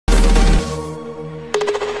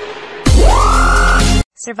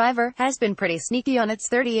Survivor has been pretty sneaky on its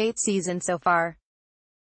 38th season so far.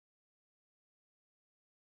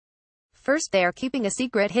 First, they are keeping a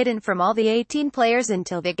secret hidden from all the 18 players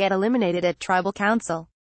until they get eliminated at Tribal Council.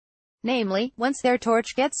 Namely, once their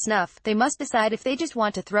torch gets snuff, they must decide if they just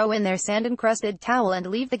want to throw in their sand-encrusted towel and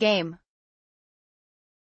leave the game,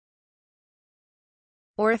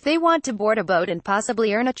 or if they want to board a boat and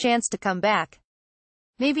possibly earn a chance to come back.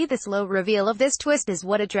 Maybe the slow reveal of this twist is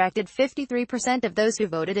what attracted 53% of those who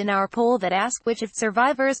voted in our poll that asked which of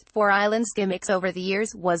Survivor's 4 islands gimmicks over the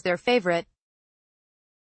years was their favorite.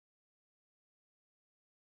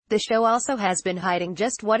 The show also has been hiding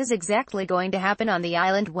just what is exactly going to happen on the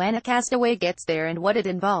island when a castaway gets there and what it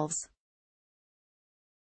involves.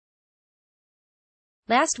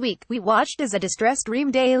 Last week, we watched as a distressed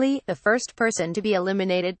Reem Daly, the first person to be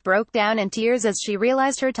eliminated, broke down in tears as she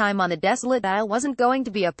realized her time on the desolate isle wasn't going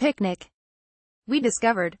to be a picnic. We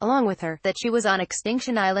discovered, along with her, that she was on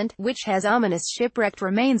Extinction Island, which has ominous shipwrecked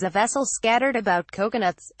remains, a vessel scattered about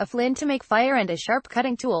coconuts, a flint to make fire and a sharp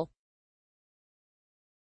cutting tool.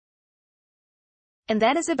 And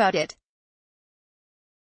that is about it.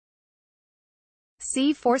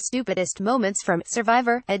 See 4 stupidest moments from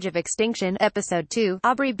Survivor, Edge of Extinction, Episode 2,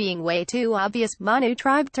 Aubrey being way too obvious, Manu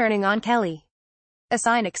tribe turning on Kelly. A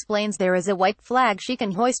sign explains there is a white flag she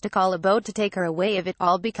can hoist to call a boat to take her away if it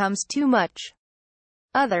all becomes too much.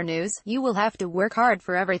 Other news, you will have to work hard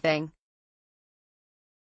for everything.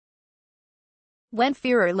 When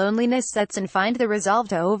fear or loneliness sets in, find the resolve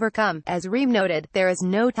to overcome. As Reem noted, there is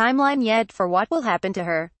no timeline yet for what will happen to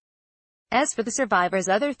her. As for the Survivor's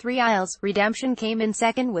other 3 isles, Redemption came in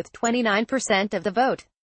second with 29% of the vote.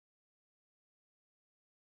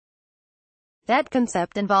 That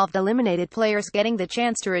concept involved eliminated players getting the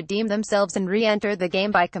chance to redeem themselves and re-enter the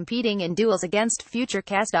game by competing in duels against future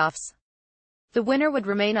cast-offs. The winner would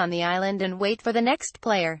remain on the island and wait for the next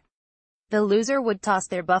player. The loser would toss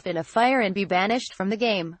their buff in a fire and be banished from the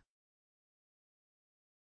game.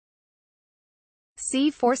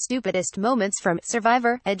 See 4 stupidest moments from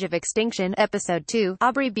Survivor, Edge of Extinction, Episode 2,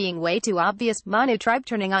 Aubrey being way too obvious, Manu tribe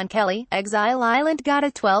turning on Kelly. Exile Island got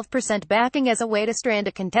a 12% backing as a way to strand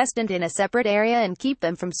a contestant in a separate area and keep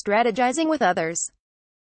them from strategizing with others.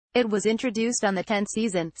 It was introduced on the 10th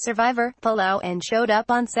season, Survivor, Palau, and showed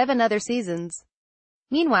up on 7 other seasons.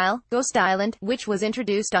 Meanwhile, Ghost Island, which was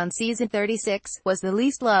introduced on season 36, was the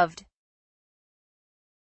least loved.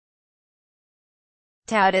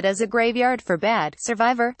 Touted as a graveyard for bad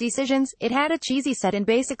Survivor decisions, it had a cheesy set and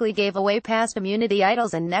basically gave away past immunity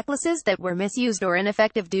idols and necklaces that were misused or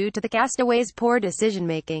ineffective due to the castaways' poor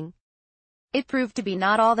decision-making. It proved to be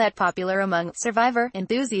not all that popular among Survivor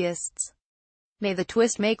enthusiasts. May the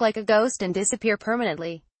twist make like a ghost and disappear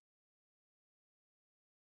permanently.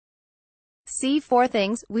 See 4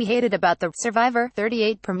 things we hated about the Survivor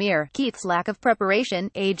 38 premiere. Keith's lack of preparation,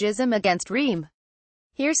 ageism against Reem.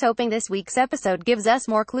 Here's hoping this week's episode gives us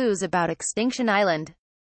more clues about Extinction Island.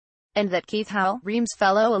 And that Keith Howell, Reem's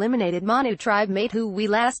fellow eliminated Manu tribe mate who we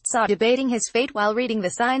last saw debating his fate while reading the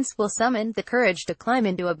signs, will summon the courage to climb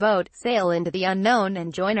into a boat, sail into the unknown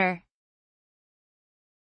and join her.